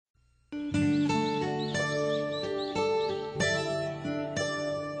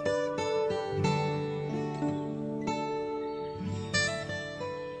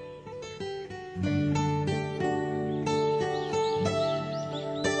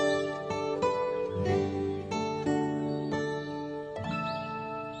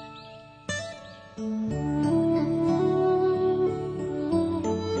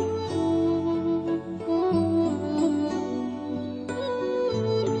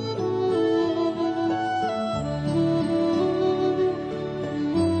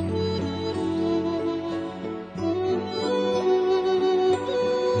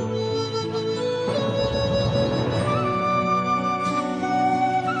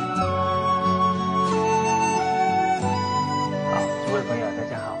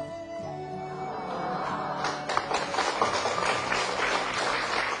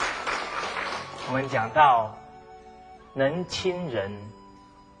讲到能亲人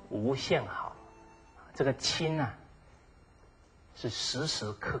无限好，这个亲啊，是时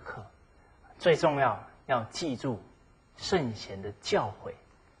时刻刻最重要记住圣贤的教诲，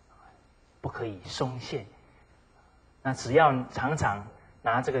不可以松懈。那只要常常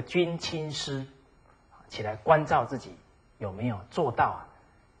拿这个君亲师起来关照自己有没有做到啊，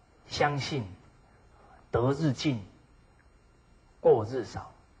相信得日进，过日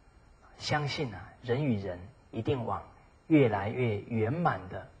少，相信啊，人与人一定往越来越圆满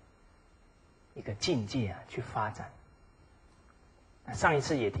的一个境界啊去发展。那上一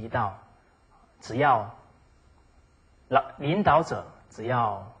次也提到，只要领导者，只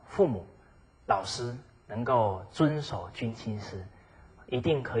要父母、老师能够遵守君亲师，一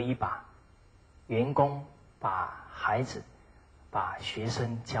定可以把员工、把孩子、把学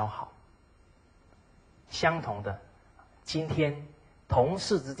生教好。相同的，今天同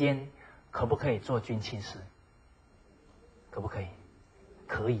事之间可不可以做君亲师？可不可以？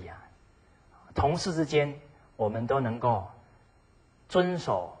可以啊。同事之间，我们都能够遵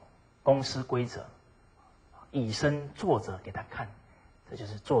守公司规则，以身作则给他看，这就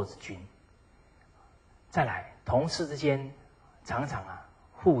是做之君。再来，同事之间常常啊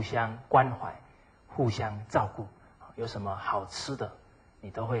互相关怀，互相照顾，有什么好吃的，你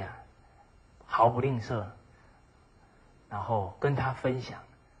都会啊毫不吝啬，然后跟他分享，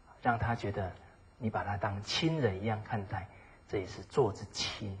让他觉得你把他当亲人一样看待，这也是做之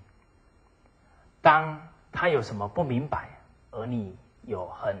亲。当他有什么不明白，而你有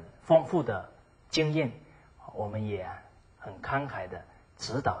很丰富的经验，我们也很慷慨的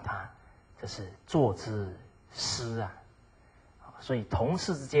指导他，这是做之师啊。所以同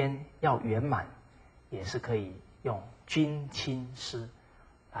事之间要圆满，也是可以用君亲师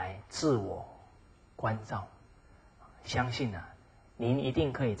来自我关照。相信啊，您一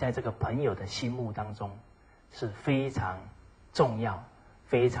定可以在这个朋友的心目当中是非常重要、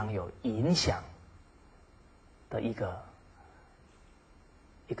非常有影响的一个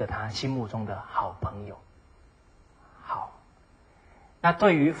他心目中的好朋友。好，那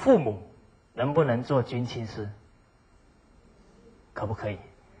对于父母能不能做君亲师？可不可以？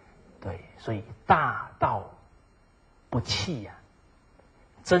对，所以大道不弃呀，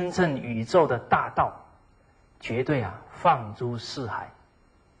真正宇宙的大道，绝对放诸四海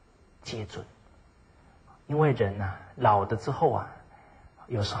皆准。因为人老了之后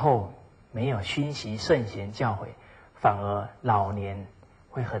有时候没有熏习圣贤教诲，反而老年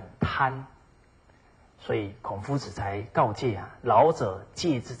会很贪，所以孔夫子才告诫老者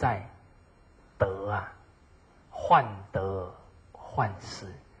戒之在德患得患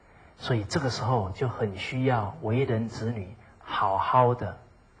失。所以这个时候就很需要为人子女好好的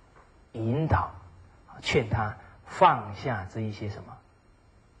引导，劝他放下这一些什么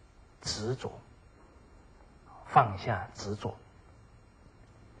执着，放下执着。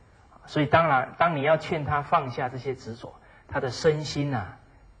所以当然，当你要劝他放下这些执着，他的身心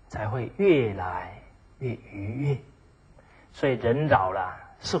才会越来越愉悦。所以人老了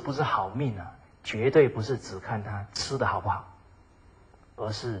是不是好命绝对不是只看他吃的好不好，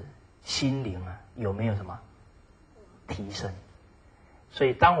而是心灵有没有什么提升。所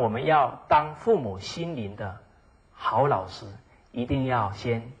以当我们要当父母心灵的好老师，一定要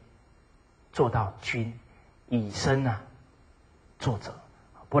先做到君，以身作则。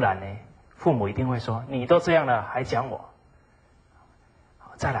不然呢，父母一定会说，你都这样了还讲我。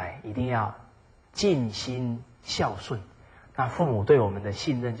再来，一定要尽心孝顺，那父母对我们的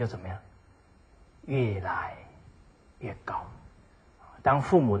信任就怎么样？越来越高。当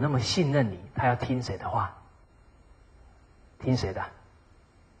父母那么信任你，他要听谁的话？听谁的？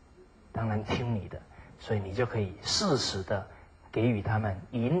当然听你的。所以你就可以适时的给予他们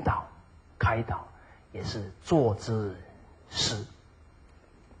引导、开导，也是做之师。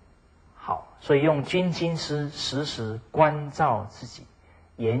好，所以用君亲师时时关照自己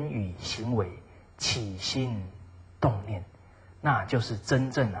言语行为起心动念，那就是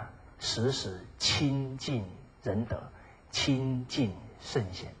真正时时亲近仁德，亲近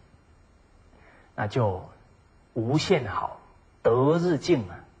圣贤，那就无限好，得日进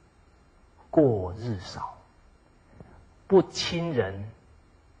过日少，不亲人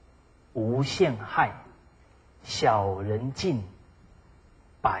无限害，小人进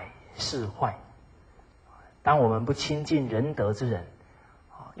百事坏。当我们不亲近仁德之人，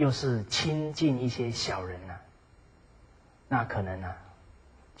又是亲近一些小人那可能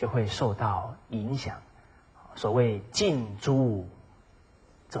就会受到影响。所谓近朱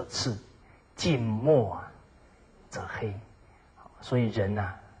者赤，近墨者黑。所以人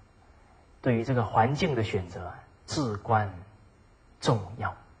对于这个环境的选择至关重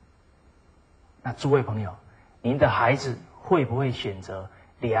要。那诸位朋友，您的孩子会不会选择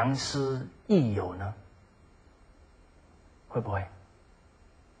良师益友呢？会不会？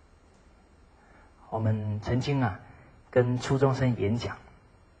我们曾经跟初中生演讲，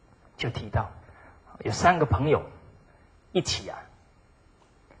就提到有3个朋友一起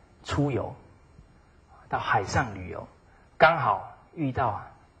出游到海上旅游，刚好遇到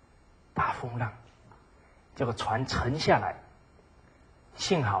大风浪，结果船沉下来，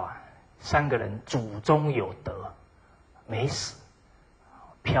幸好3个人祖中有德，没死，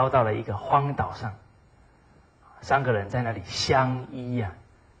飘到了一个荒岛上，3个人在那里相依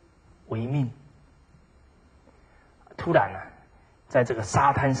为命。突然在这个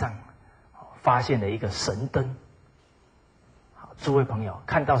沙滩上发现了一个神灯。诸位朋友，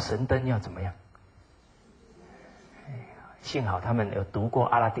看到神灯要怎么样？幸好他们有读过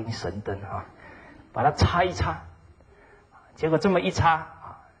阿拉丁神灯把它擦一擦，结果这么一擦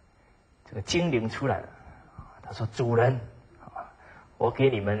这个精灵出来了。他说：“主人，我给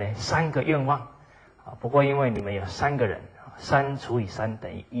你们呢3个愿望不过因为你们有3个人，3除以3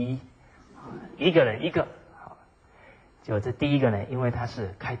等于1，一个人一个。”结果这第一个呢，因为他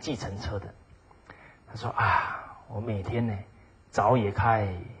是开计程车的，他说我每天呢早也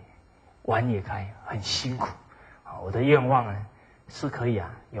开，晚也开，很辛苦我的愿望呢是可以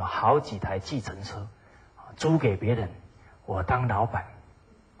有好几台计程车租给别人，我当老板。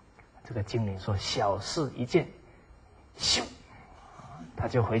这个精灵说：“小事一件，咻！”他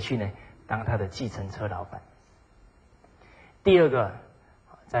就回去呢当他的计程车老板。第二个，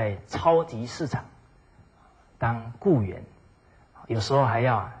在超级市场当雇员，有时候还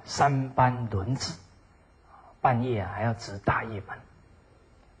要3班轮值，半夜还要值大夜班。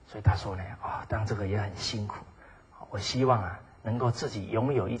所以他说呢当这个也很辛苦，我希望能够自己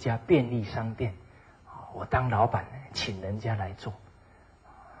拥有一家便利商店，我当老板请人家来做。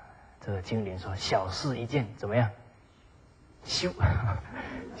这个精灵说：“小事一件，怎么样？咻，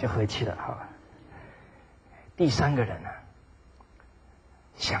就回去了第3个人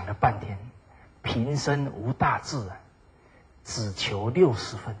想了半天，平生无大志只求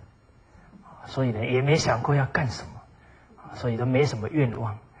60分，所以呢也没想过要干什么，所以都没什么愿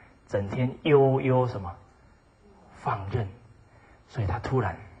望，整天悠什么放任。所以他突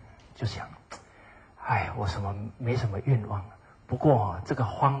然就想，我没什么愿望，不过这个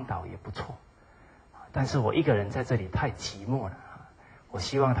荒岛也不错，但是我一个人在这里太寂寞了，我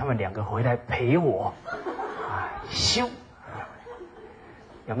希望他们2个回来陪我。咻！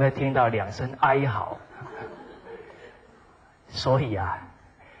有没有听到2声哀嚎？所以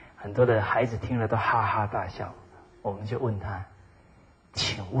很多的孩子听了都哈哈大笑。我们就问他：“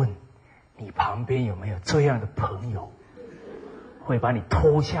请问你旁边有没有这样的朋友，会把你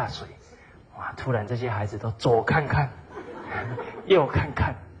拖下水？”突然这些孩子都左看看，右看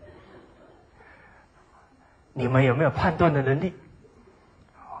看。你们有没有判断的能力？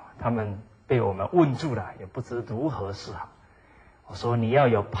他们被我们问住了，也不知如何是好。我说你要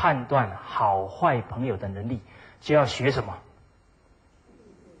有判断好坏朋友的能力，就要学什么？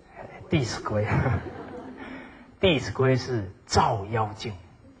《弟子规》。《弟子规》是照妖镜，《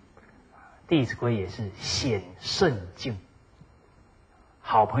弟子规》也是显圣镜。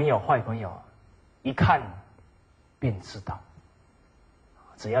好朋友、坏朋友，一看便知道。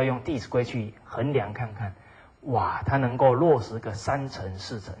只要用《弟子规》去衡量看看，他能够落实个3成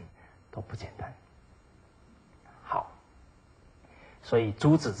4成都不简单。好，所以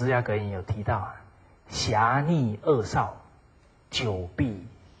诸子之家格言有提到侠逆恶少，久必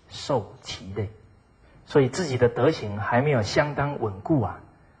受其累。所以自己的德行还没有相当稳固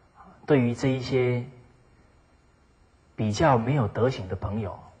对于这一些比较没有德行的朋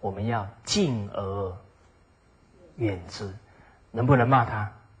友，我们要敬而远之。能不能骂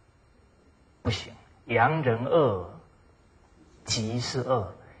他？不行。良人恶，极是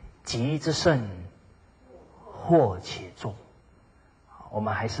恶，极之甚，祸且作。我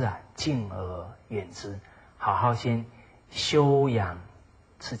们还是敬而远之，好好先修养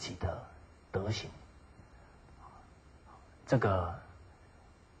自己的德行。这个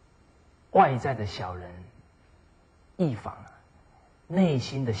外在的小人易防，内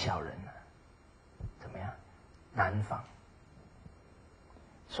心的小人怎么样？难防。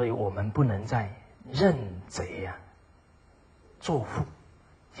所以我们不能再认贼作父，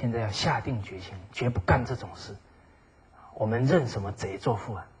现在要下定决心，绝不干这种事。我们认什么贼作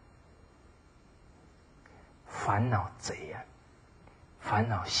父烦恼贼烦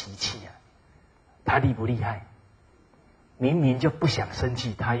恼习气他厉不厉害？明明就不想生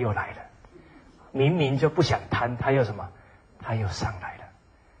气，他又来了；明明就不想贪，他又什么？他又上来了。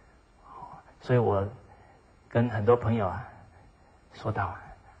所以我跟很多朋友说到，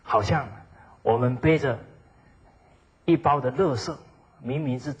好像我们背着一包的垃圾，明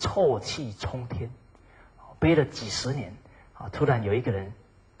明是臭气冲天，背了几十年，突然有一个人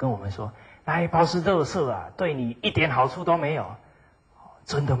跟我们说，那一包是垃圾啊，对你一点好处都没有。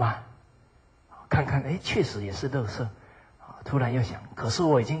真的吗？看看，哎，确实也是垃圾。突然又想，可是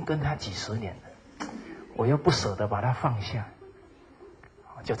我已经跟他几十年了，我又不舍得把它放下，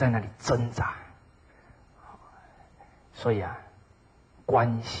就在那里挣扎。所以啊，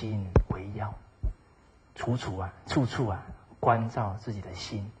关心为要，处处啊，关照自己的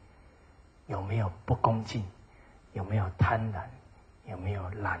心，有没有不恭敬，有没有贪婪，有没有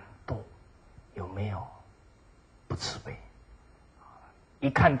懒惰，有没有不慈悲。一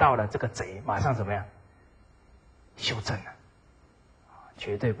看到了这个贼，马上怎么样？修正了，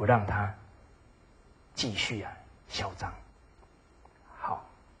绝对不让他继续啊嚣张。好，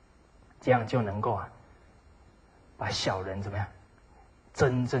这样就能够啊把小人怎么样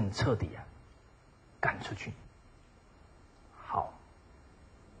真正彻底啊赶出去。好，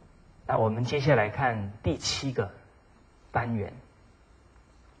那我们接下来看第7个单元，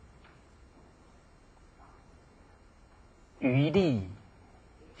余力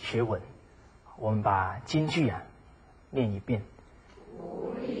学文。我们把金句啊念一遍：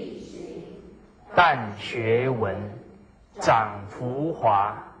无力行，但学文，长浮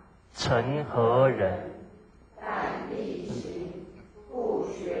华，成何人？但力行，不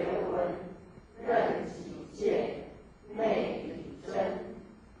学文，任己见，昧理真。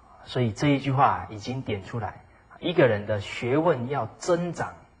所以这一句话已经点出来，一个人的学问要增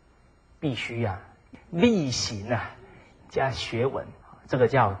长，必须啊力行啊加学文，这个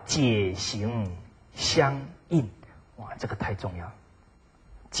叫解行相应。哇，这个太重要。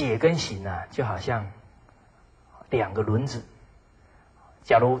解跟行啊，就好像2个轮子，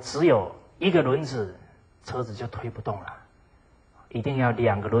假如只有1个轮子，车子就推不动了，一定要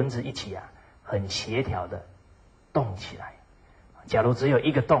2个轮子一起啊，很协调的动起来。假如只有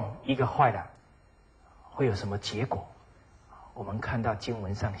1个动，1个坏了，会有什么结果？我们看到经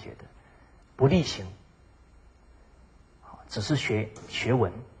文上写的，不力行，只是学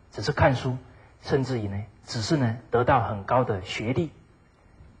文，只是看书，甚至于呢，只是呢得到很高的学历，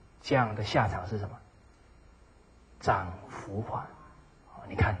这样的下场是什么？长浮华。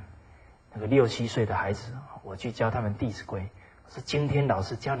你看那个6、7岁的孩子，我去教他们《弟子规》，我说今天老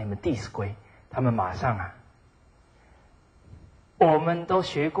师教你们《弟子规》，他们马上啊，我们都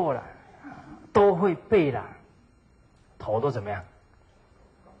学过了，都会背了，头都怎么样？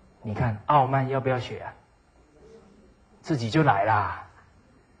你看傲慢要不要学啊？自己就来啦。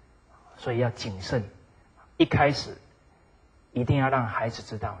所以要谨慎，一开始一定要让孩子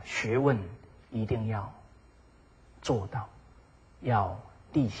知道，学问一定要做到，要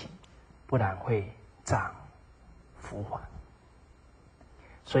力行，不然会长浮华。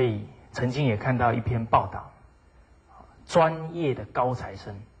所以曾经也看到一篇报道，专业的高材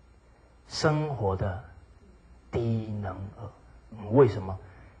生，生活的低能儿。为什么？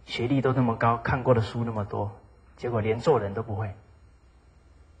学历都那么高，看过的书那么多，结果连做人都不会。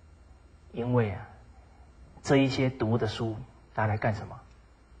因为啊，这一些读的书拿来干什么？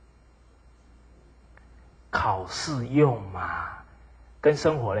考试用嘛，跟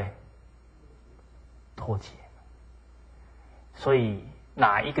生活嘞脱节。所以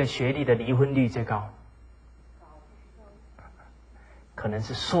哪一个学历的离婚率最高？可能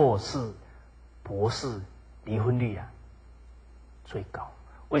是硕士、博士离婚率啊最高。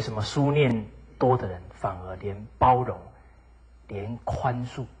为什么书念多的人反而连包容、连宽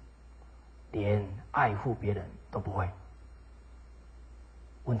恕、连爱护别人都不会？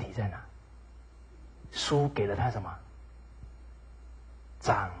问题在哪？书给了他什么？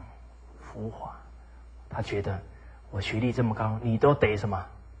长浮华。他觉得我学历这么高，你都得什么？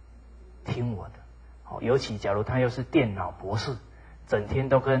听我的。尤其假如他又是电脑博士，整天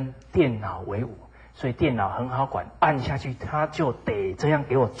都跟电脑为伍，所以电脑很好管，按下去他就得这样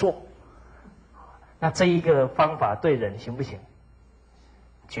给我做。那这一个方法对人行不行？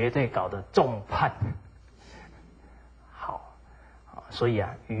绝对搞得众叛。好，所以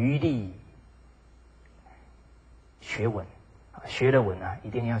啊，余力学文，学了文啊，一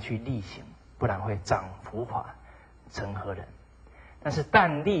定要去力行，不然会长浮华，成何人？但是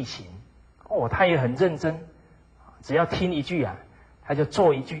但力行，他也很认真，只要听一句啊，他就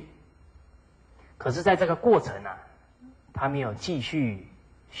做一句。可是在这个过程啊，他没有继续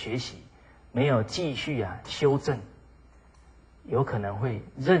学习，没有继续啊修正，有可能会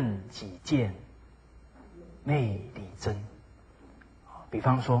任己见，昧理真。比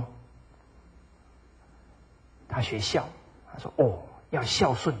方说，他学孝，他说要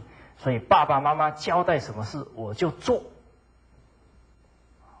孝顺，所以爸爸妈妈交代什么事我就做，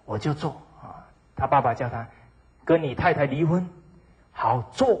他爸爸叫他跟你太太离婚，好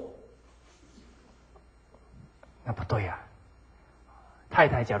做。那不对啊！太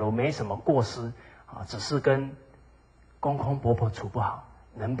太假如没什么过失啊，只是跟公公婆婆处不好，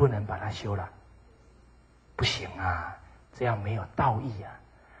能不能把它修了？不行啊，这样没有道义啊！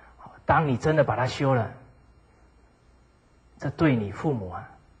当你真的把它修了，这对你父母啊，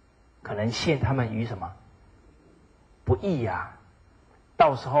可能陷他们于什么不义啊？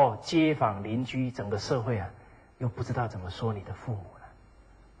到时候街坊邻居整个社会啊，又不知道怎么说你的父母了，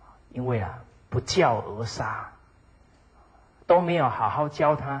因为啊，不教而杀，都没有好好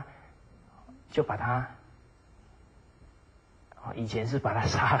教他，就把他以前是把他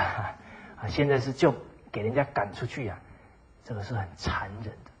杀了啊，现在是就给人家赶出去啊，这个是很残忍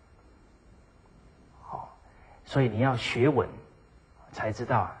的。所以你要学文，才知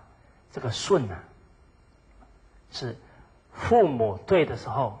道啊，这个顺啊，是父母对的时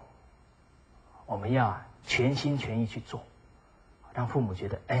候，我们要全心全意去做，让父母觉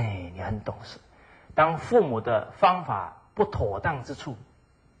得，哎，你很懂事。当父母的方法不妥当之处，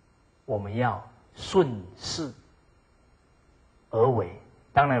我们要顺势而为，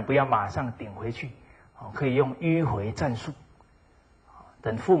当然不要马上顶回去，可以用迂回战术。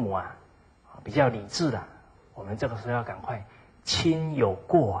等父母啊比较理智了，我们这个时候要赶快，亲有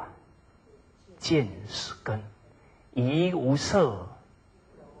过啊，见是根，怡无色，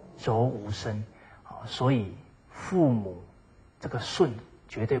柔无声。所以父母这个顺，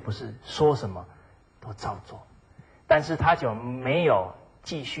绝对不是说什么都照做，但是他就没有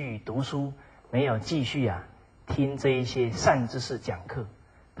继续读书，没有继续啊听这一些善知识讲课，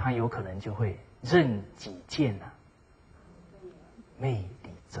他有可能就会任己见啊，昧理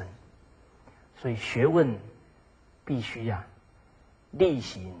真。所以学问必须啊力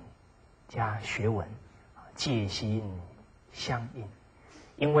行加学文，戒心相应。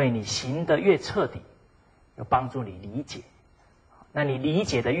因为你行得越彻底，有帮助你理解，那你理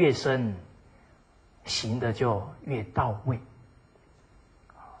解的越深，行的就越到位。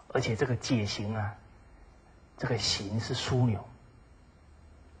而且这个解行啊，这个行是枢纽。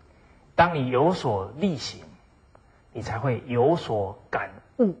当你有所力行，你才会有所感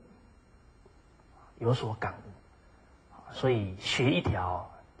悟，有所感悟。所以学一条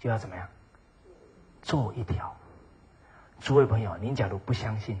就要怎么样？做一条。诸位朋友，您假如不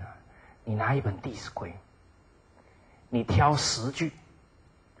相信啊，你拿一本《弟子规》，你挑10句，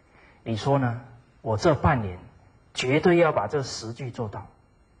你说呢？我这半年绝对要把这10句做到。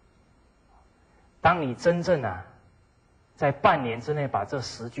当你真正啊，在半年之内把这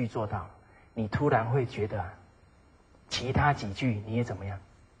10句做到，你突然会觉得啊，其他几句你也怎么样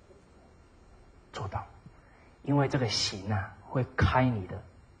做到？因为这个行啊，会开你的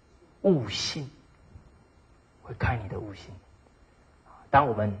悟性，会开你的悟性。当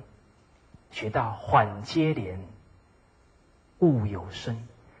我们学到缓接连，悟有声，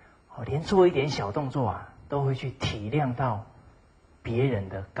连做一点小动作啊，都会去体谅到别人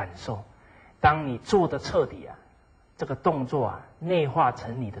的感受。当你做的彻底啊，这个动作啊，内化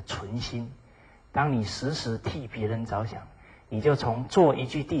成你的存心。当你时时替别人着想，你就从做一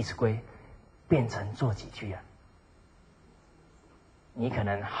句《弟子规》变成做几句啊。你可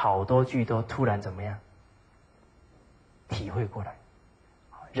能好多句都突然怎么样体会过来。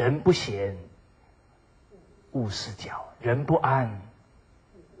人不闲，勿事搅；人不安，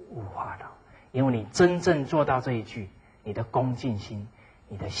勿话扰。因为你真正做到这一句，你的恭敬心、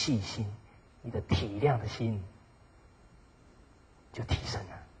你的细心、你的体谅的心就提升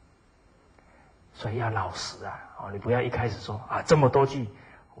了。所以要老实啊！你不要一开始说啊这么多句，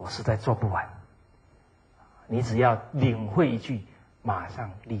我实在做不完。你只要领会一句，马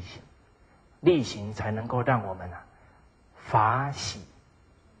上力行，力行才能够让我们啊法喜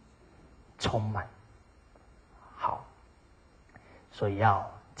充满。好，所以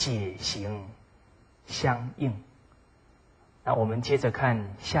要解行相应。那我们接着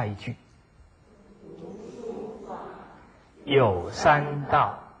看下一句。有三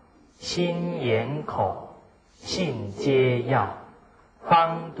道，心眼口信皆要，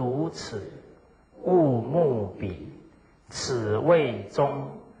方读此，勿慕彼。此谓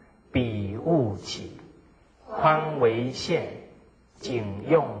中，彼勿己。宽为限，谨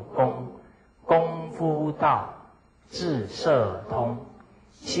用功。功夫道，智摄通。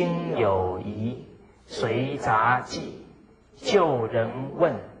心有疑，随杂记。就人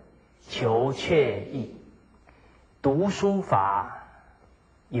问，求确意。读书法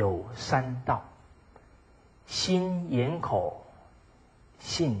有三道，心眼口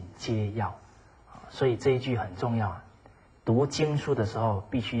信皆要。所以这一句很重要啊！读经书的时候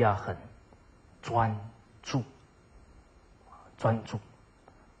必须要很专注，专注。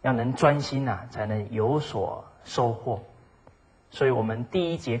要能专心啊，才能有所收获。所以我们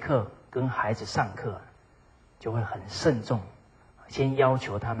第一节课跟孩子上课就会很慎重，先要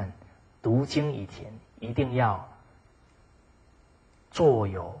求他们读经以前一定要坐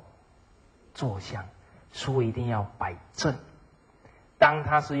有坐相，书一定要摆正。当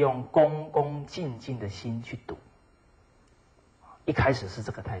他是用恭恭敬敬的心去读，一开始是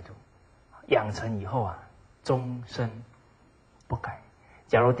这个态度，养成以后啊，终身不改。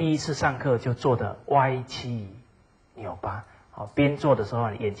假如第一次上课就做得歪七扭八，好，边做的时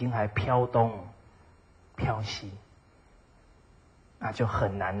候眼睛还飘东飘西，那就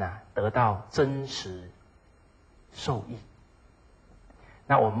很难得到真实受益。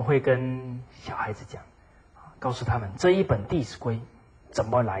那我们会跟小孩子讲，告诉他们这一本《弟子规》怎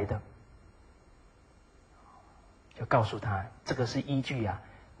么来的，就告诉他这个是依据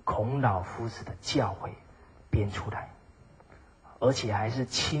孔老夫子的教诲编出来，而且还是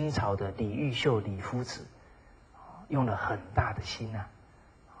清朝的李毓秀李夫子用了很大的心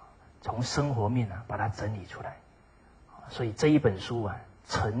从生活面把它整理出来。所以这一本书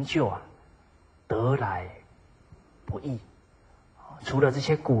成就得来不易。除了这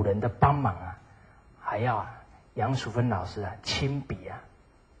些古人的帮忙还要杨淑芬老师亲笔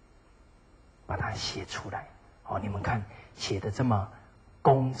把它写出来。你们看写的这么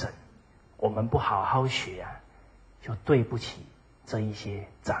工整，我们不好好学就对不起这一些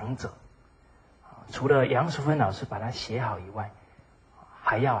长者。除了杨淑芬老师把它写好以外，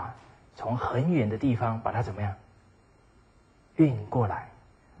还要从很远的地方把它怎么样运过来，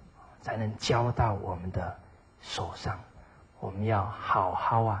才能交到我们的手上。我们要好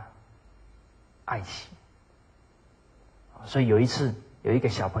好爱惜。所以有一次有一个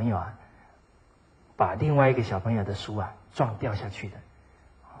小朋友把另外一个小朋友的书撞掉下去的。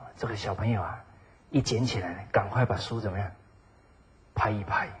这个小朋友一捡起来赶快把书怎么样拍一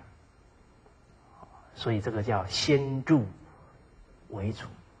拍。所以这个叫先入为主。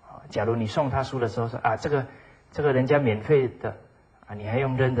假如你送他书的时候说这个人家免费的你还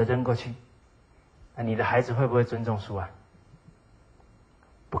用扔的扔过去，你的孩子会不会尊重书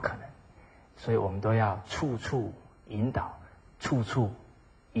不可能。所以我们都要处处引导，处处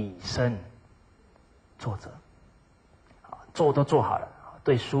以身作则。做都做好了，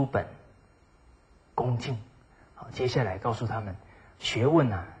对书本恭敬。接下来告诉他们，学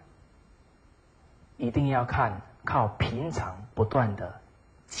问一定要靠平常不断的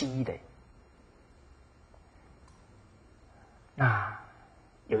积累。那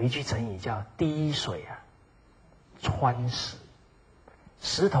有一句成语叫滴水穿石。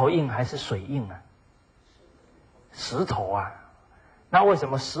石头硬还是水硬石头那为什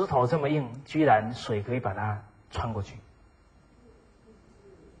么石头这么硬，居然水可以把它穿过去？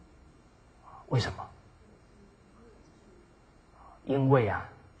为什么？因为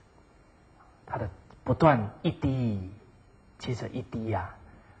它的不断一滴接着一滴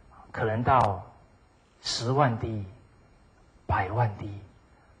可能到10万滴、100万滴，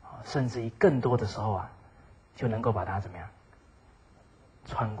甚至于更多的时候就能够把它怎么样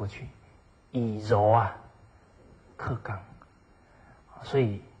穿过去，以柔克刚。所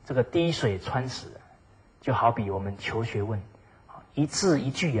以这个滴水穿石就好比我们求学问，一字一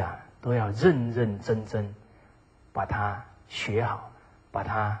句都要认认真真把它学好，把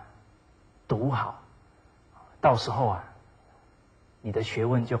它读好。到时候你的学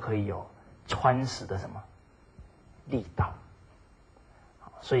问就可以有穿石的什么力道。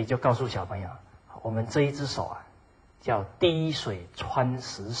所以就告诉小朋友，我们这一只手叫滴水穿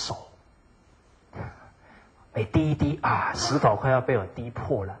石手。每滴一滴石头快要被我滴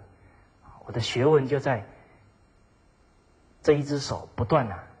破了。我的学问就在这一只手不断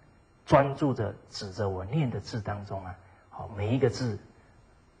专注着指着我念的字当中每一个字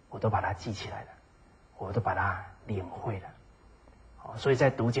我都把它记起来了，我都把它领会了。所以在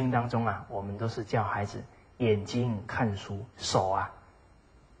读经当中我们都是叫孩子眼睛看书，手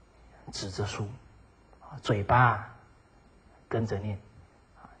指着书，嘴巴跟着念，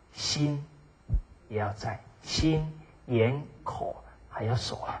心也要在，心、眼、口还有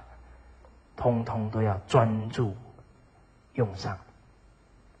手通通都要专注用上。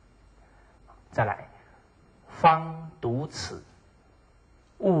再来，方读此，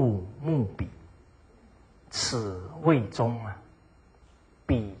勿目彼，此谓中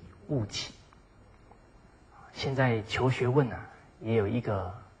彼勿起。现在求学问也有一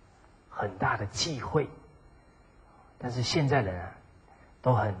个很大的忌讳，但是现在人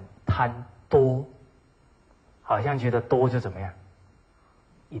都很贪多，好像觉得多就怎么样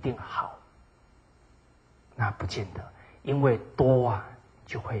一定好。那不见得，因为多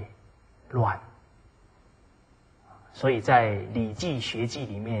就会乱。所以在《礼记学记》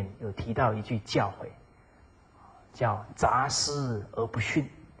里面有提到一句教诲，叫“杂思而不训，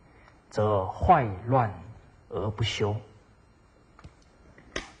则坏乱而不修”。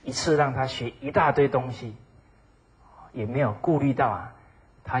一次让他学一大堆东西，也没有顾虑到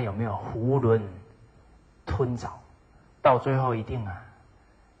他有没有囫囵吞枣，到最后一定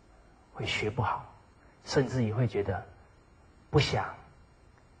会学不好，甚至也会觉得不想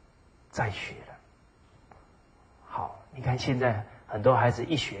再学了。好，你看现在很多孩子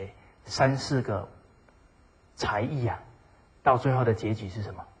一学3、4个才艺到最后的结局是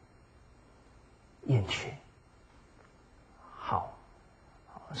什么？厌学。好，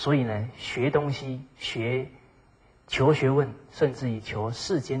所以呢，学东西、求学问，甚至于求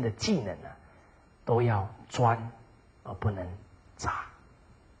世间的技能都要专而不能杂。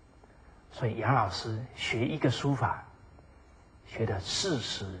所以杨老师学一个书法，学了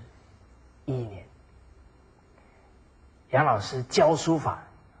41年。杨老师教书法，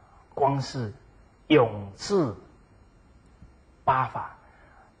光是永字8法，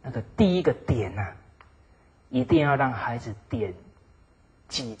那个第一个点一定要让孩子点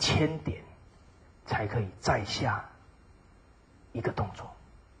几千点，才可以再下一个动作。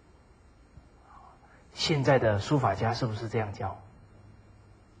现在的书法家是不是这样教？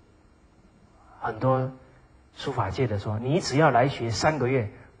很多书法界的说，你只要来学3个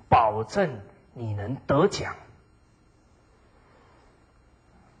月，保证你能得奖。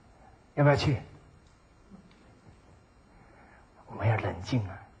要不要去？我们要冷静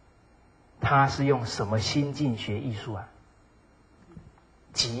他是用什么心境学艺术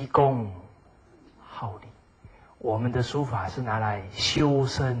急功好利。我们的书法是拿来修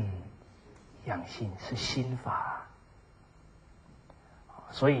身养性，是心法。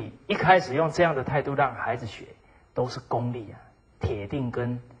所以一开始用这样的态度让孩子学，都是功利铁定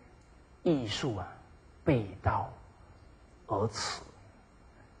跟艺术背道而驰。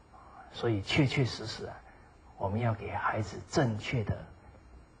所以确确实实我们要给孩子正确的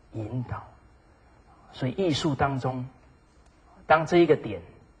引导。所以艺术当中，当这一个点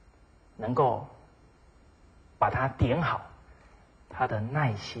能够把它点好，他的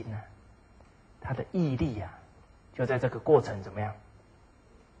耐心他的毅力就在这个过程怎么样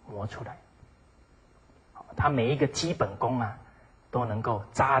磨出来。他每一个基本功都能够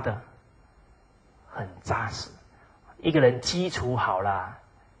扎得很扎实。一个人基础好了，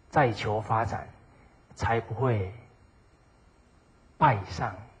再求发展，才不会败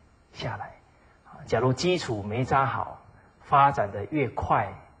上下来。假如基础没扎好，发展的越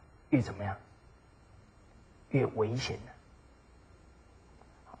快，越怎么样？越危险的。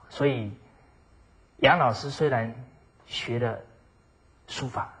所以杨老师虽然学了书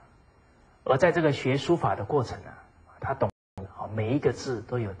法，而在这个学书法的过程他懂每一个字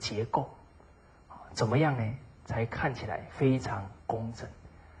都有结构，怎么样呢？才看起来非常工整。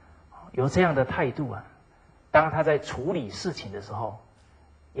有这样的态度当他在处理事情的时候，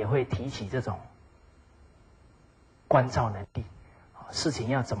也会提起这种关照能力。事情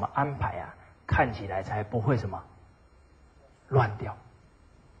要怎么安排看起来才不会什么乱掉。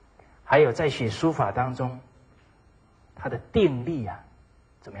还有在学书法当中，他的定力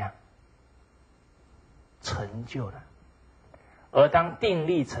怎么样成就了。而当定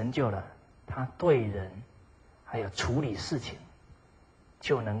力成就了，他对人还有处理事情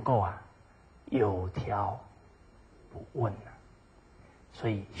就能够有条不紊了。所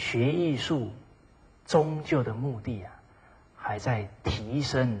以学艺术终究的目的还在提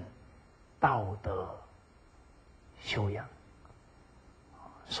升道德修养。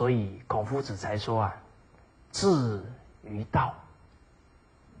所以孔夫子才说志于道，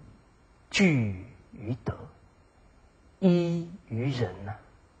据于德，依于仁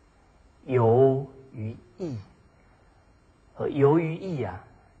游于义。而游于义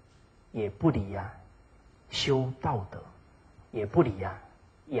也不离修道德，也不离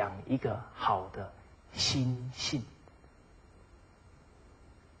养一个好的心性。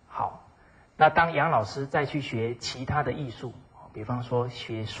好，那当杨老师再去学其他的艺术，比方说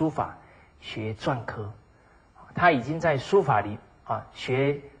学书法、学篆刻，他已经在书法里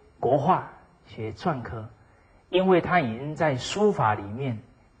学国画、学篆刻，因为他已经在书法里面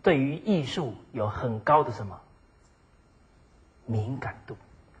对于艺术有很高的什么敏感度，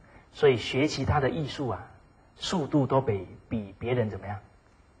所以学其他的艺术速度都比别人怎么样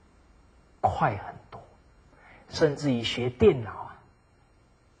快很多，甚至于学电脑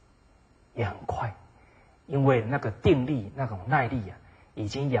也很快，因为那个定力、那种耐力已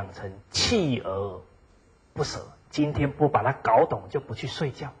经养成锲而不舍，今天不把它搞懂就不去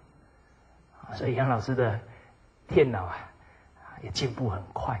睡觉。所以杨老师的电脑也进步很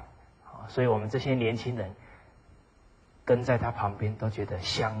快。所以我们这些年轻人跟在他旁边都觉得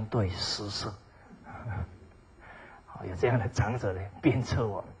相对失色。有这样的长者呢，鞭策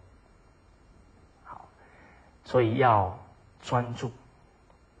我们。好，所以要专注。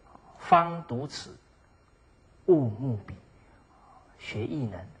方读此，勿慕彼。学艺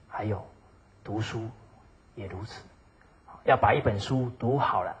能还有读书也如此，要把一本书读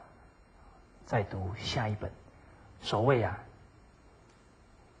好了，再读下一本。所谓啊，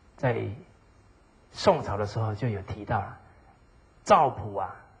在宋朝的时候就有提到了，赵普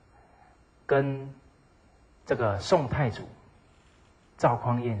啊，跟这个宋太祖赵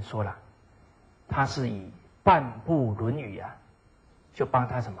匡胤说了，他是以半部《论语》啊，就帮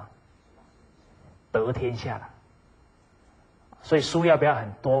他什么得天下了。所以书要不要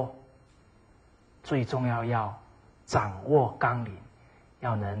很多？最重要要掌握纲领，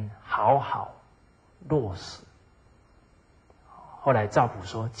要能好好落实。后来赵普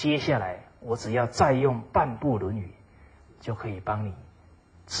说，接下来我只要再用半部《论语》，就可以帮你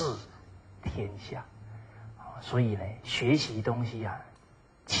治天下。所以呢，学习东西啊，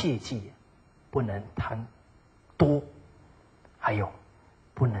切记不能贪多，还有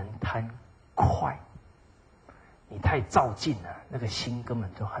不能贪快。你太躁进了，那个心根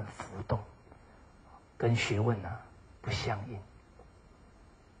本就很浮动，跟学问啊不相应。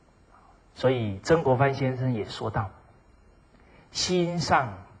所以曾国藩先生也说到，心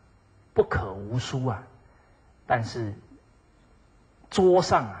上不可无书啊，但是桌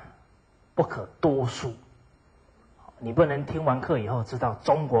上啊不可多书。你不能听完课以后知道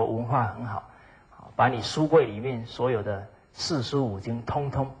中国文化很好，把你书柜里面所有的四书五经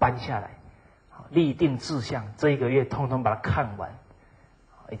通通搬下来，立定志向，这一个月通通把它看完，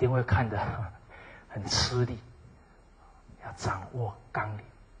一定会看得很吃力。要掌握纲领，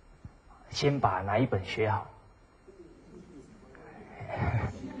先把哪一本学好。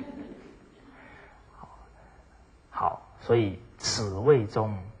好，所以此谓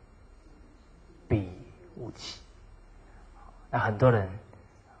中，彼勿欺。那很多人，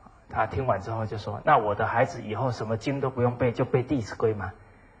他听完之后就说：“那我的孩子以后什么经都不用背，就背《弟子规》吗？”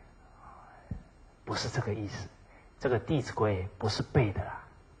不是这个意思，这个《弟子规》不是背的啦，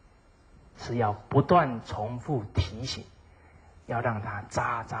是要不断重复提醒，要让他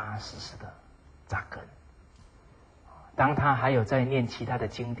扎扎实实的扎根。当他还有在念其他的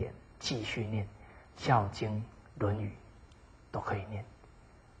经典，继续念《孝经》《论语》都可以念。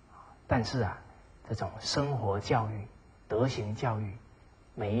但是啊，这种生活教育、德行教育，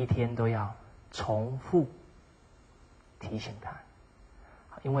每一天都要重复提醒他。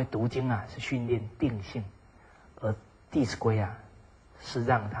因为读经啊是训练定性，而《弟子规》啊是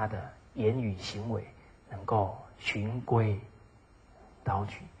让他的言语行为能够循规蹈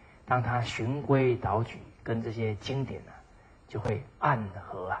矩。当他循规蹈矩，跟这些经典啊就会暗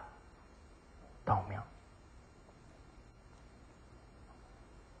合啊道妙。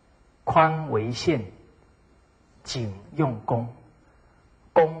宽为限，谨用功，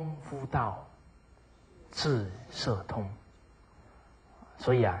功夫到，智社通。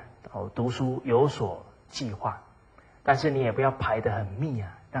所以啊，读书有所计划，但是你也不要排得很密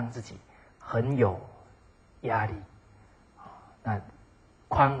啊，让自己很有压力。那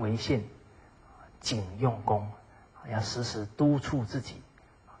宽为限，谨用功，要时时督促自己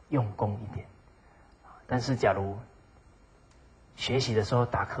用功一点。但是假如学习的时候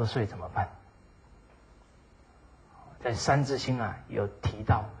打瞌睡怎么办？在《三字经》啊有提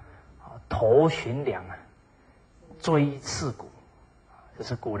到，头悬梁啊，锥刺股。这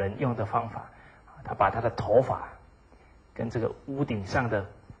是古人用的方法，他把他的头发跟这个屋顶上的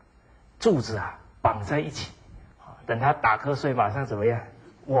柱子啊绑在一起，等他打瞌睡马上怎么样？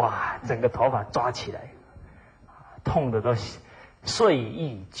哇，整个头发抓起来，痛的都睡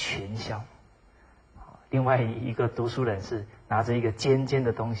意全消。另外一个读书人是拿着一个尖尖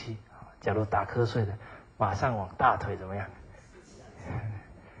的东西，假如打瞌睡的，马上往大腿怎么样？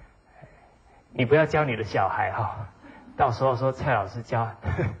你不要教你的小孩哈。到时候说蔡老师教，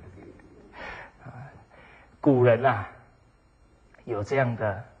古人啊有这样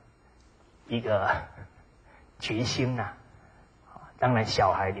的一个决心啊。当然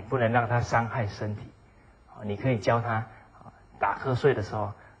小孩你不能让他伤害身体，你可以教他打瞌睡的时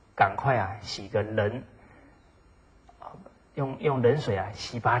候赶快啊洗个冷，用冷水啊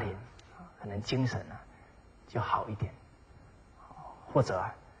洗把脸，可能精神啊就好一点。或者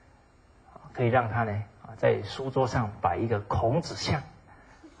啊可以让他呢在书桌上摆一个孔子像，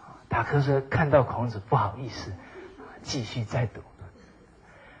打瞌睡看到孔子不好意思，继续再读。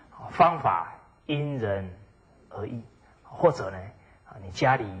方法因人而异，或者呢你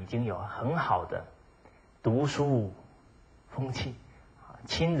家里已经有很好的读书风气，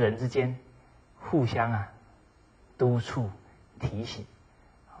亲人之间互相啊督促提醒。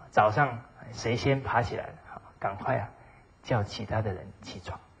早上谁先爬起来了，赶快叫其他的人起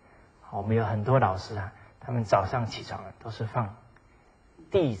床。我们有很多老师他们早上起床都是放《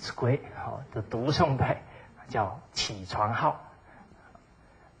弟子规》的读诵带，叫起床号。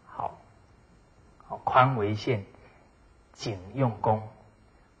宽为限，谨用功，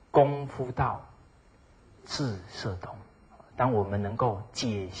功夫到，智摄通。当我们能够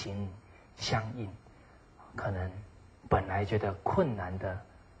解行相应，可能本来觉得困难的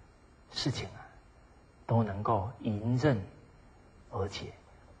事情都能够迎刃而解。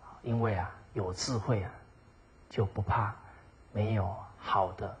因为有智慧就不怕没有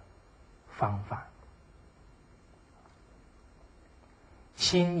好的方法。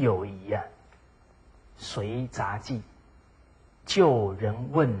心有疑随杂记，就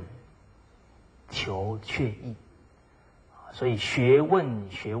人问，求确意。所以学问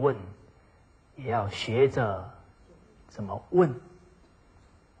也要学着怎么问，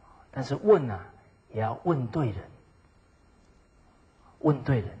但是问也要问对人。问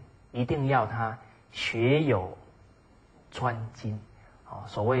对人，一定要他学有专精。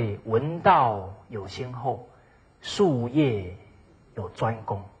所谓闻道有先后，术业有专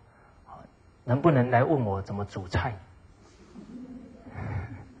攻。能不能来问我怎么煮菜？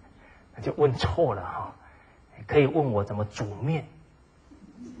那就问错了可以问我怎么煮面。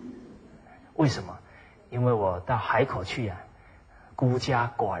为什么？因为我到海口去孤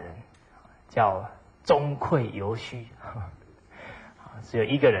家寡人，叫中馈犹虚，只有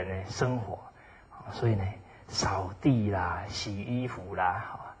一个人呢生活，所以呢扫地啦、洗衣服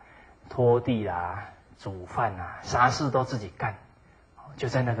啦、拖地啦、煮饭啥事都自己干。就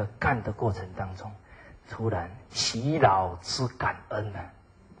在那个干的过程当中，突然祈老之感恩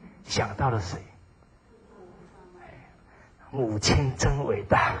想到了谁？母亲真伟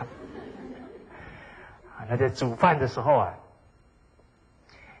大。那在煮饭的时候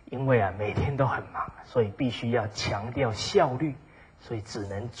因为每天都很忙，所以必须要强调效率，所以只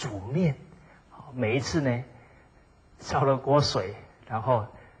能煮面。每一次呢烧了锅水，然后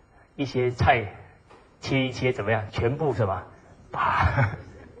一些菜切一切，怎么样？全部什么？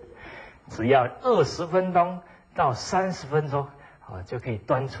只要20分钟到30分钟就可以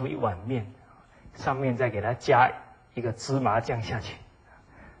端出一碗面，上面再给它加一个芝麻酱下去，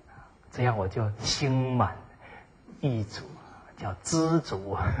这样我就心满意足，叫知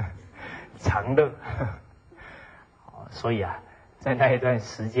足常乐。所以在那一段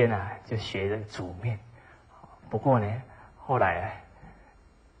时间就学着煮面。不过呢后来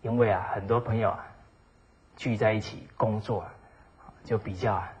因为很多朋友聚在一起工作就比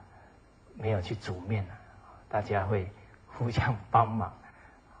较没有去煮面了，大家会互相帮忙。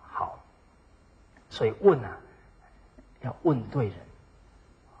好，所以问要问对人，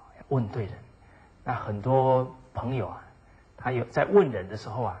要问对人。那很多朋友他有在问人的时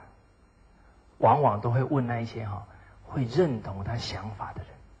候往往都会问那一些会认同他想法的人。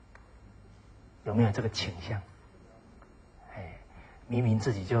有没有这个倾向？明明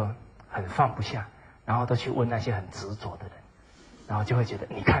自己就很放不下，然后都去问那些很执着的人。然后就会觉得，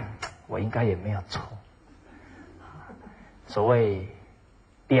你看我应该也没有错。所谓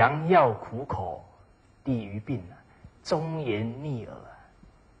良药苦口利于病，忠言逆耳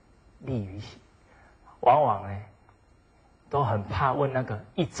利于行。往往都很怕问那个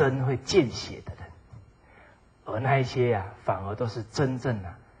一针会见血的人，而那一些反而都是真正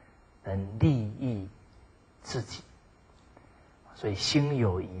能利益自己。所以心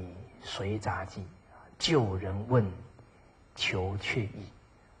有疑随杂记，就人问，求确意。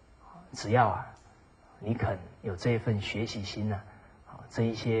只要你肯有这一份学习心这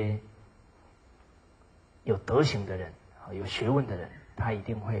一些有德行的人，有学问的人，他一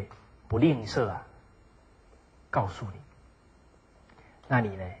定会不吝啬告诉你。那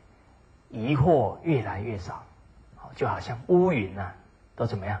你呢疑惑越来越少，就好像乌云都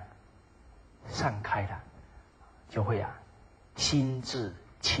怎么样散开了，就会心智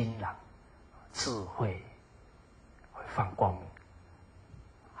清朗，智慧会放光明。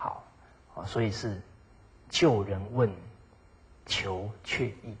好，所以是就人问，求确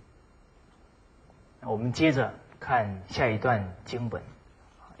意。那我们接着看下一段经文，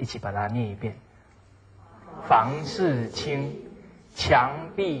一起把它念一遍。房事清，墙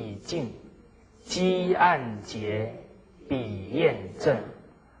壁净，积案洁，笔砚正，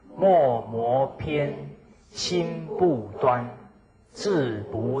墨磨偏，心不端，志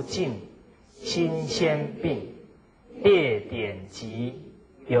不静，心先病，列典籍，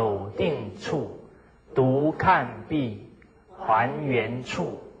有定处，读看毕，还原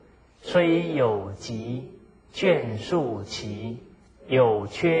处，虽有疾，卷数齐，有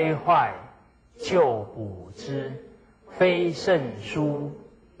缺坏，就补之，非圣书，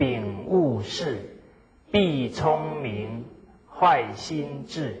秉勿视，必聪明，坏心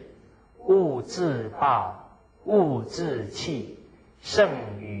智，勿自暴，勿自弃，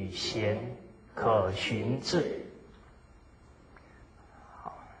圣与贤，可循治。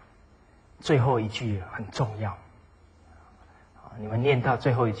好，最后一句很重要，你们念到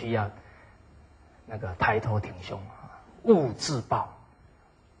最后一句要那个抬头挺胸，勿自暴，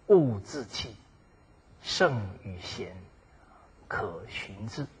勿自弃，圣与贤，可循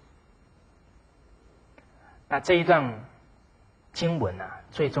治。那这一段经文啊，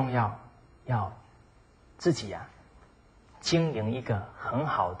最重要要自己啊经营一个很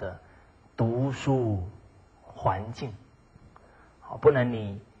好的读书环境，好，不能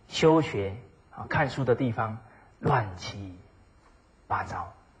你修学啊看书的地方乱七八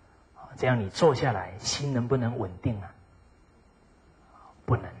糟，这样你坐下来心能不能稳定啊？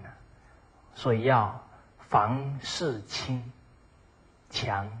不能啊，所以要房事清，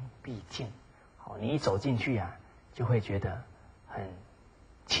墙壁净。好，你一走进去啊，就会觉得很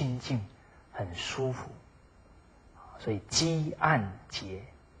清净，很舒服。所以积暗结，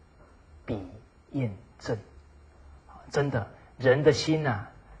笔砚正。真的，人的心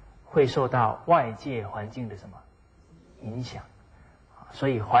啊，会受到外界环境的什么影响？所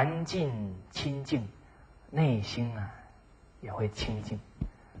以环境清净，内心啊也会清净。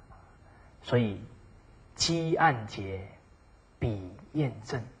所以积暗结，笔砚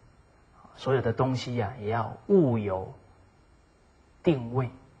正。所有的东西啊，也要物有定位。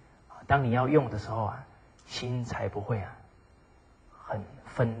当你要用的时候啊，心才不会啊很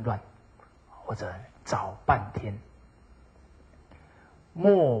纷乱，或者找半天。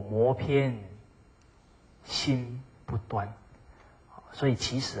莫磨偏，心不端。所以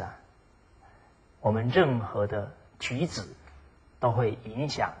其实啊，我们任何的举止都会影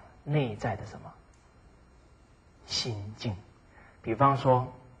响内在的什么心境。比方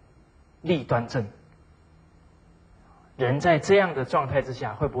说立端正，人在这样的状态之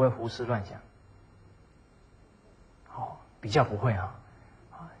下，会不会胡思乱想？比较不会啊。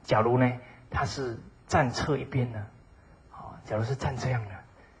假如呢，他是站侧一边呢，假如是站这样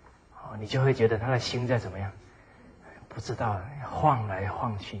的，你就会觉得他的心在怎么样？不知道晃来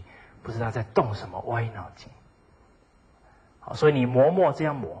晃去，不知道在动什么歪脑筋。好，所以你磨墨这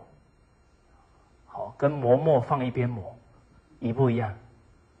样磨，好，跟磨墨放一边磨，一不一样？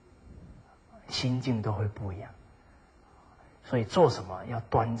心境都会不一样。所以做什么要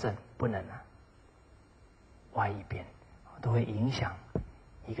端正，不能啊歪一边，都会影响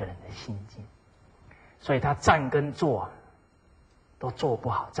一个人的心境。所以他站跟坐啊，都坐不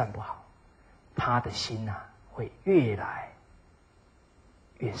好，站不好，他的心啊会越来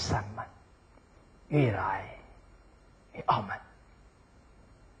越散漫，越来越傲慢。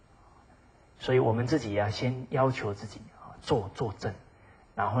所以我们自己啊，先要求自己坐正，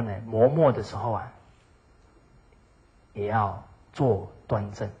然后呢，磨墨的时候啊，也要坐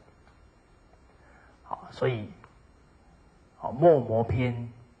端正。好，所以墨磨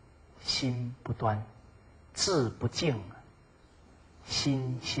偏，心不端，志不静，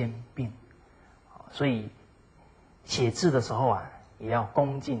心先病。所以写字的时候啊，也要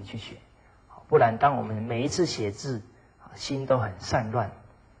恭敬去写，不然当我们每一次写字心都很散乱，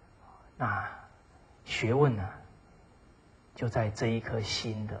那学问呢就在这一颗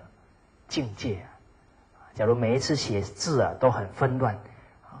心的境界。假如每一次写字啊都很纷乱，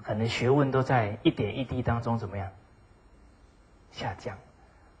可能学问都在一点一滴当中怎么样下降。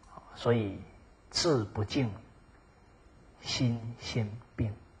所以志不静，心先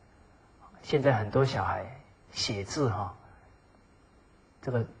病。现在很多小孩写字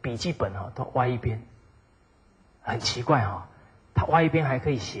这个笔记本都歪一边，很奇怪他歪一边还可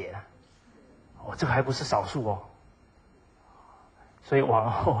以写这个还不是少数哦。所以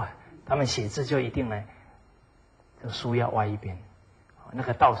往后啊，他们写字就一定呢，这个书要歪一边，那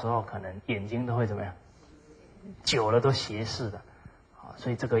个到时候可能眼睛都会怎么样，久了都斜视的。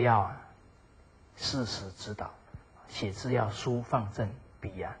所以这个要适时指导，写字要书放正，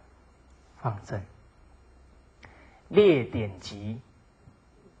笔放正。列典籍，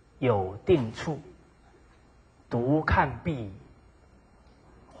有定处，读看毕，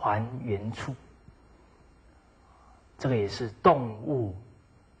还原处。这个也是动物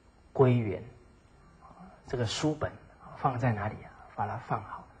归元。这个书本放在哪里把它放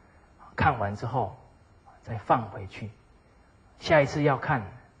好，看完之后再放回去，下一次要看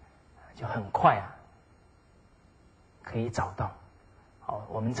就很快可以找到。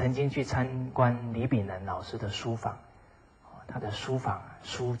我们曾经去参观李炳南老师的书房，他的书房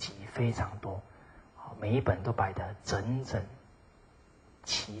书籍非常多，每一本都摆得整整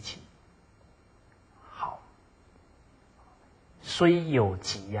齐齐。好，虽有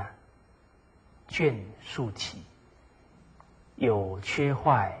疾呀，眷属其，有缺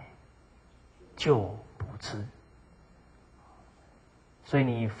坏，就补之。所以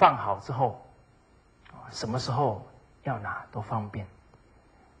你放好之后，什么时候要拿都方便。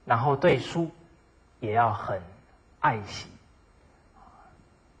然后对书也要很爱惜，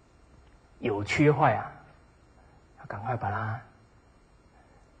有缺坏啊，要赶快把它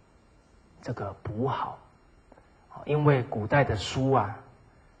这个补好。因为古代的书啊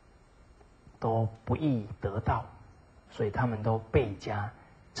都不易得到，所以他们都倍加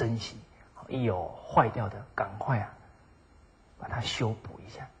珍惜。一有坏掉的，赶快啊把它修补一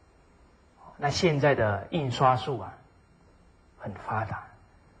下。那现在的印刷术啊很发达，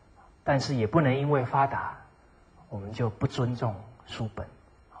但是也不能因为发达我们就不尊重书本，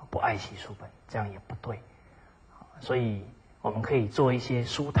不爱惜书本，这样也不对。所以我们可以做一些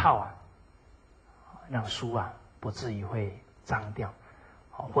书套啊，让书啊不至于会脏掉。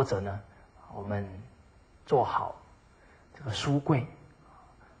或者呢，我们做好这个书柜，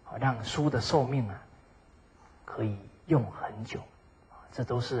让书的寿命啊可以用很久。这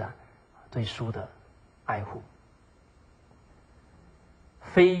都是啊对书的爱护。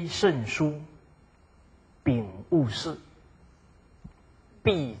非圣书，秉勿视，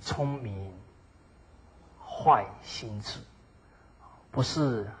必聪明，坏心智。不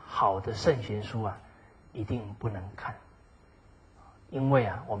是好的圣贤书啊一定不能看。因为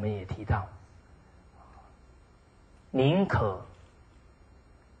啊我们也提到，宁可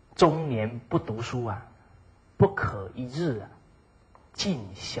中年不读书啊，不可一日啊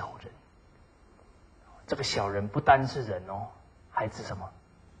尽小人。这个小人不单是人哦，还指什么？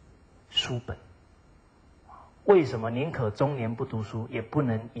书本。为什么宁可中年不读书，也不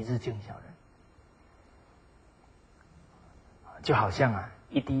能一日尽小人？就好像啊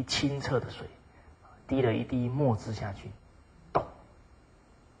一滴清澈的水，滴了一滴墨汁下去，咚，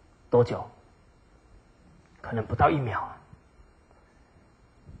多久？可能不到1秒啊。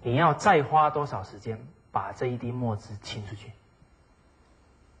你要再花多少时间把这一滴墨汁清出去？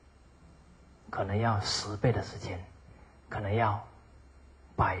可能要10倍的时间，可能要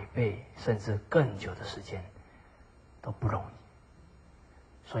100倍甚至更久的时间，都不容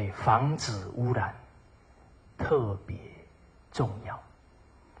易。所以防止污染特别重要。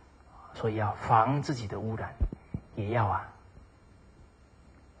所以要防自己的污染，也要啊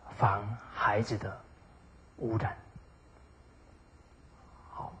防孩子的污染。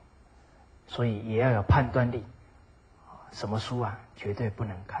好，所以也要有判断力。什么书啊绝对不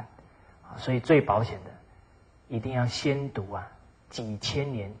能看。所以最保险的，一定要先读啊几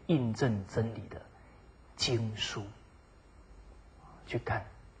千年印证真理的经书去看。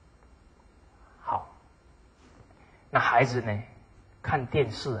好，那孩子呢看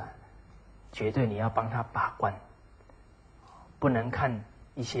电视啊，绝对你要帮他把关，不能看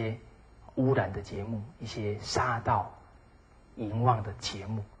一些污染的节目，一些杀盗淫妄的节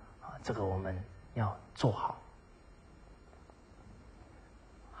目啊，这个我们要做好。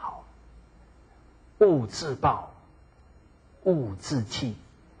好，勿自暴，勿自弃，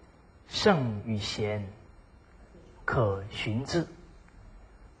圣与贤，可循之。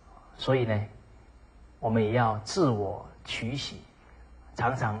所以呢，我们也要自我取喜，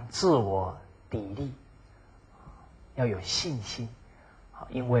常常自我砥砺，要有信心。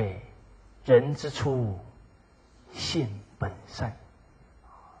因为人之初，性本善。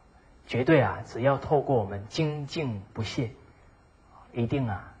绝对啊，只要透过我们精进不懈，一定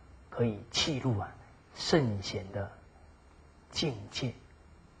啊可以契入啊圣贤的境界。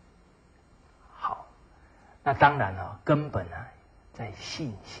好，那当然啊，根本啊在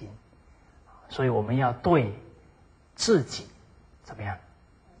信心。所以我们要对自己怎么样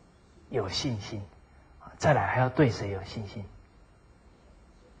有信心，再来还要对谁有信心？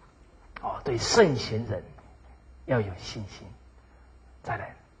对圣贤人要有信心，再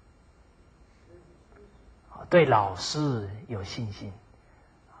来对老师有信心，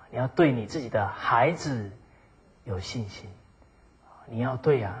你要对你自己的孩子有信心，你要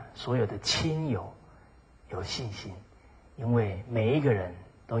对所有的亲友有信心，因为每一个人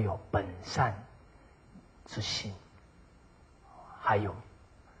都有本善之心。还有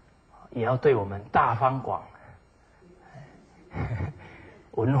也要对我们大方广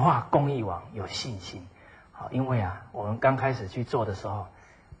文化公益网有信心。因为我们刚开始去做的时候，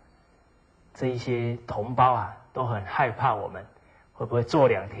这一些同胞都很害怕我们会不会做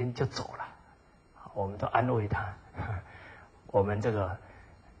2天就走了。我们都安慰他，我们这个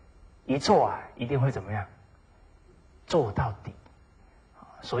一做一定会怎么样，做到底。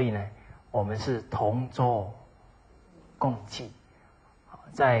所以呢，我们是同舟共济。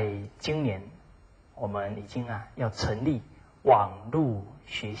在今年我们已经要成立网络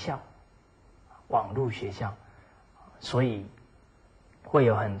学校，所以会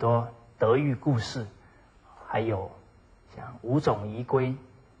有很多德育故事，还有像五种仪规，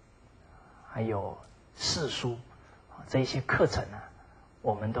还有四书这些课程啊，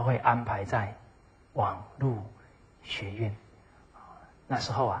我们都会安排在网络学院。那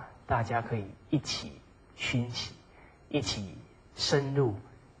时候啊，大家可以一起熏习，一起深入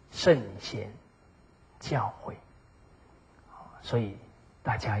圣贤教诲，所以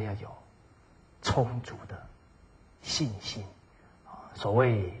大家要有充足的信心。所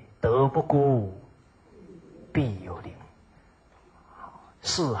谓德不孤，必有邻。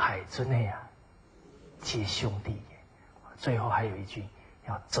四海之内啊，皆兄弟也。最后还有一句，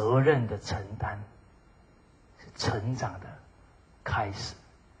要责任的承担，是成长的开始。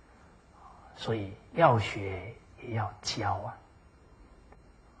所以要学也要教啊，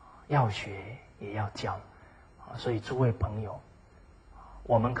要学也要教。所以诸位朋友，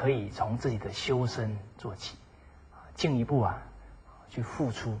我们可以从自己的修身做起，进一步啊去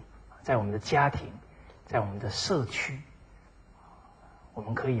付出，在我们的家庭，在我们的社区，我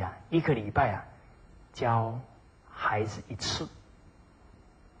们可以啊一个礼拜啊教孩子一次，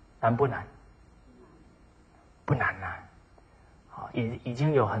难不难？不难呐。也已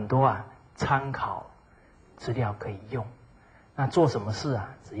经有很多啊参考资料可以用。那做什么事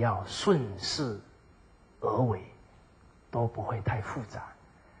啊，只要顺势而为，都不会太复杂。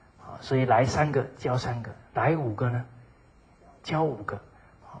所以来3个教3个，来5个呢教5个。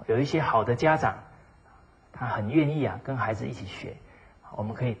有一些好的家长，他很愿意啊跟孩子一起学，我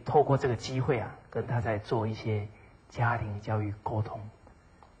们可以透过这个机会啊，跟他在做一些家庭教育沟通。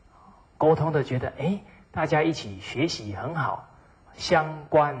沟通的觉得，大家一起学习很好，相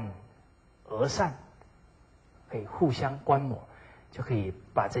观而善，可以互相观摩，就可以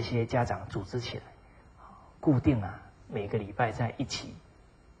把这些家长组织起来，固定啊每个礼拜在一起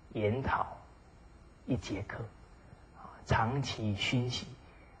研讨1节课，长期熏习，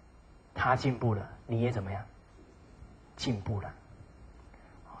他进步了，你也怎么样？进步了。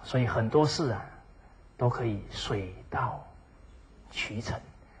所以很多事啊都可以水到渠成，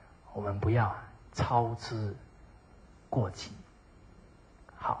我们不要操之过急。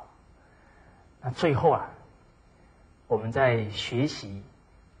好，那最后啊，我们在学习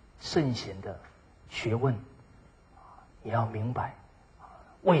圣贤的学问，也要明白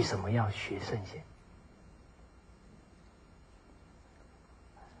为什么要学圣贤。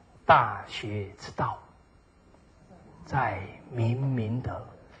大学之道，在明明德，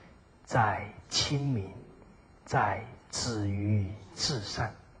在亲民，在止于至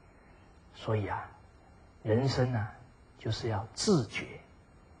善。所以啊，人生啊，就是要自觉，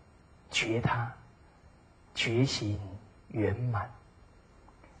觉他，觉行圆满。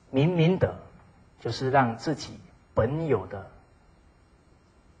明明德，就是让自己本有的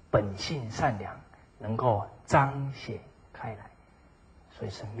本性善良能够彰显开来，所以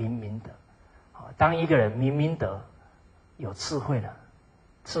是明明德。当一个人明明德，有智慧了，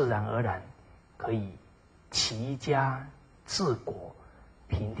自然而然可以齐家治国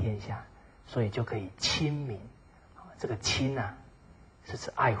平天下，所以就可以亲民。这个亲啊，是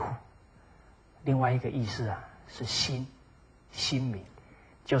指爱护。另外一个意思啊，是心民，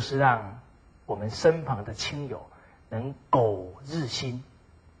就是让我们身旁的亲友能苟日新，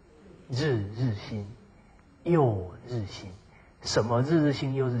日日新，又日新。什么日日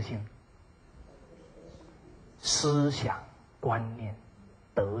新又日新？思想、观念、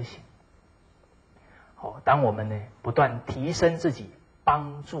德行。当我们呢不断提升自己，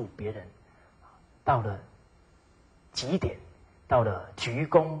帮助别人，到了极点，到了鞠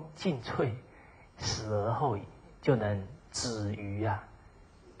躬尽瘁，死而后已，就能止于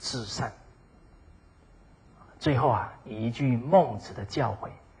至善。最后啊，以一句孟子的教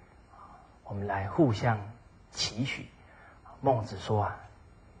诲，我们来互相期许。孟子说啊，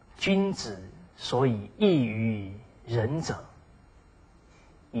君子所以异于仁者，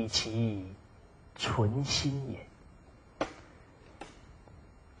以其存心也。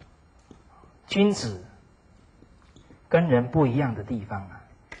君子跟人不一样的地方啊，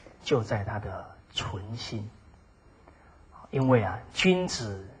就在他的存心。因为啊，君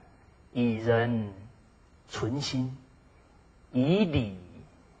子以仁存心，以礼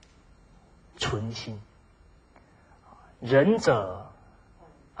存心。仁者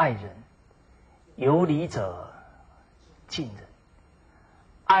爱人，有礼者敬人。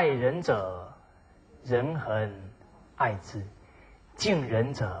爱人者，人恒爱之；敬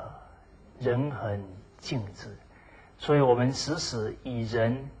人者，人恒敬之。所以我们时时以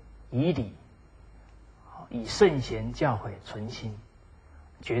仁以礼，以圣贤教诲存心，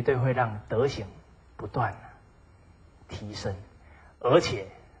绝对会让德行不断提升，而且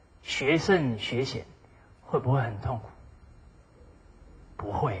学圣学显会不会很痛苦？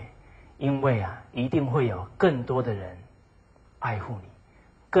不会，因为一定会有更多的人爱护你，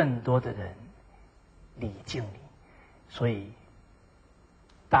更多的人礼敬你。所以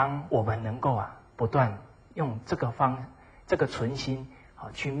当我们能够不断用这个存心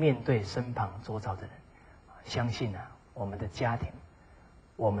去面对身旁周遭的人，相信我们的家庭、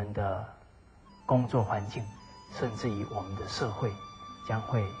我们的工作环境，甚至于我们的社会，将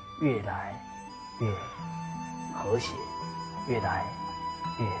会越来越和谐，越来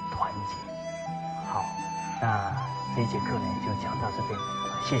越团结。好，那这一节课呢就讲到这边，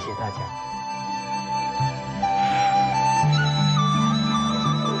谢谢大家。